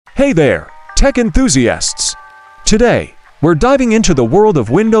Hey there, tech enthusiasts! Today, we're diving into the world of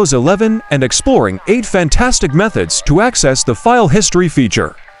Windows 11 and exploring 8 fantastic methods to access the file history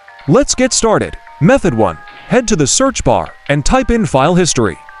feature. Let's get started. Method 1. Head to the search bar and type in File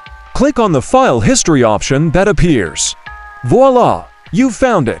History. Click on the File History option that appears. Voila! You've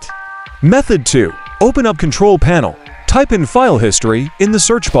found it! Method 2. Open up Control Panel, type in File History in the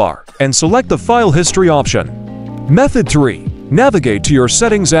search bar, and select the File History option. Method 3. Navigate to your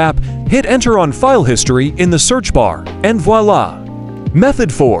Settings app, hit Enter on File History in the search bar, and voila!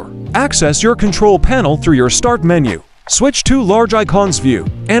 Method 4. Access your Control Panel through your Start menu. Switch to Large Icons View,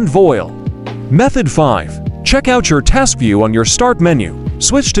 and voila! Method 5. Check out your Task View on your Start menu.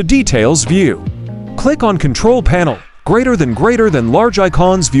 Switch to Details View. Click on Control Panel, greater than Large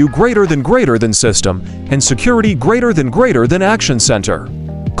Icons View greater than System, and Security greater than Action Center.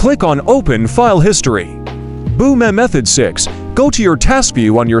 Click on Open File History. Boom! Method 6. Go to your Task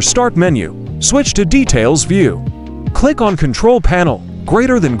View on your Start menu. Switch to Details View. Click on Control Panel,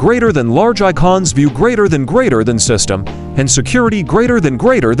 greater than Large Icons View greater than System, and Security greater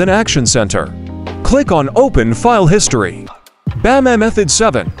than Action Center. Click on Open File History. Bam! Method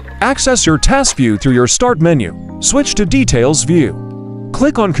 7. Access your Task View through your Start menu. Switch to Details View.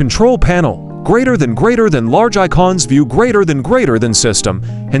 Click on Control Panel, greater than Large Icons View greater than System,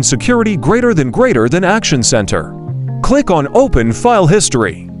 and Security greater than Action Center. Click on Open File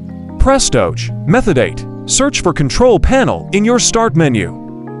History. Presto! Method 8. Search for Control Panel in your Start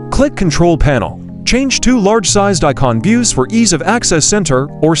menu. Click Control Panel. Change to Large-Sized Icon Views for ease of access Center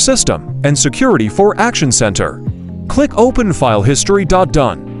or System, and Security for Action Center. Click Open File History.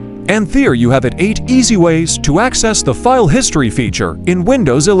 Done. And there you have it, 8 easy ways to access the File History feature in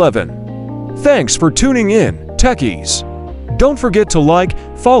Windows 11. Thanks for tuning in, techies! Don't forget to like,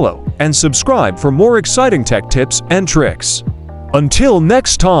 follow, and subscribe for more exciting tech tips and tricks. Until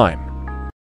next time!